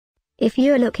If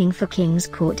you're looking for King's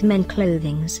Court men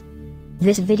clothings,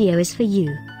 this video is for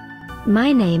you.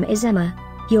 My name is Emma,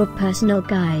 your personal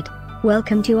guide.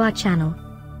 Welcome to our channel.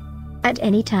 At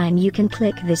any time you can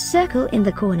click this circle in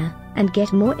the corner, and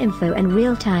get more info and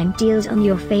real-time deals on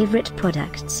your favorite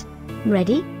products.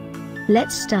 Ready?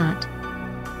 Let's start.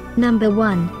 Number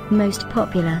 1, Most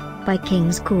Popular, by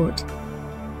King's Court.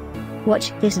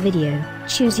 Watch this video,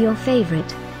 choose your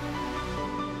favorite.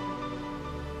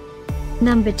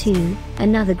 Number 2,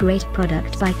 another great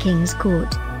product by King's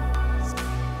Court.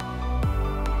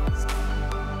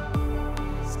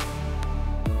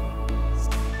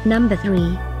 Number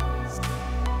 3.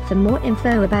 For more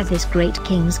info about this great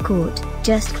King's Court,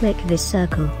 just click this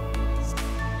circle.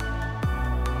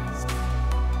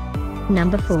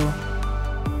 Number 4.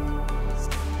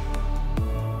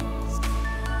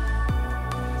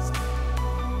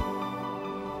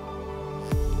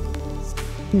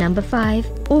 Number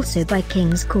 5, also by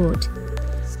King's Court.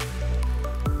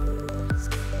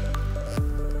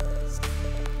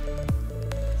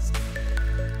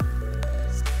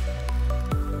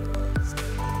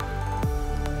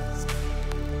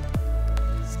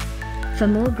 For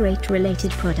more great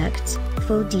related products,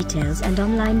 full details and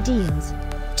online deals,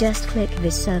 just click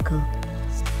this circle.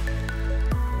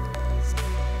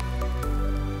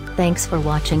 Thanks for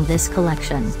watching this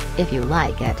collection. If you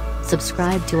like it,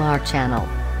 subscribe to our channel.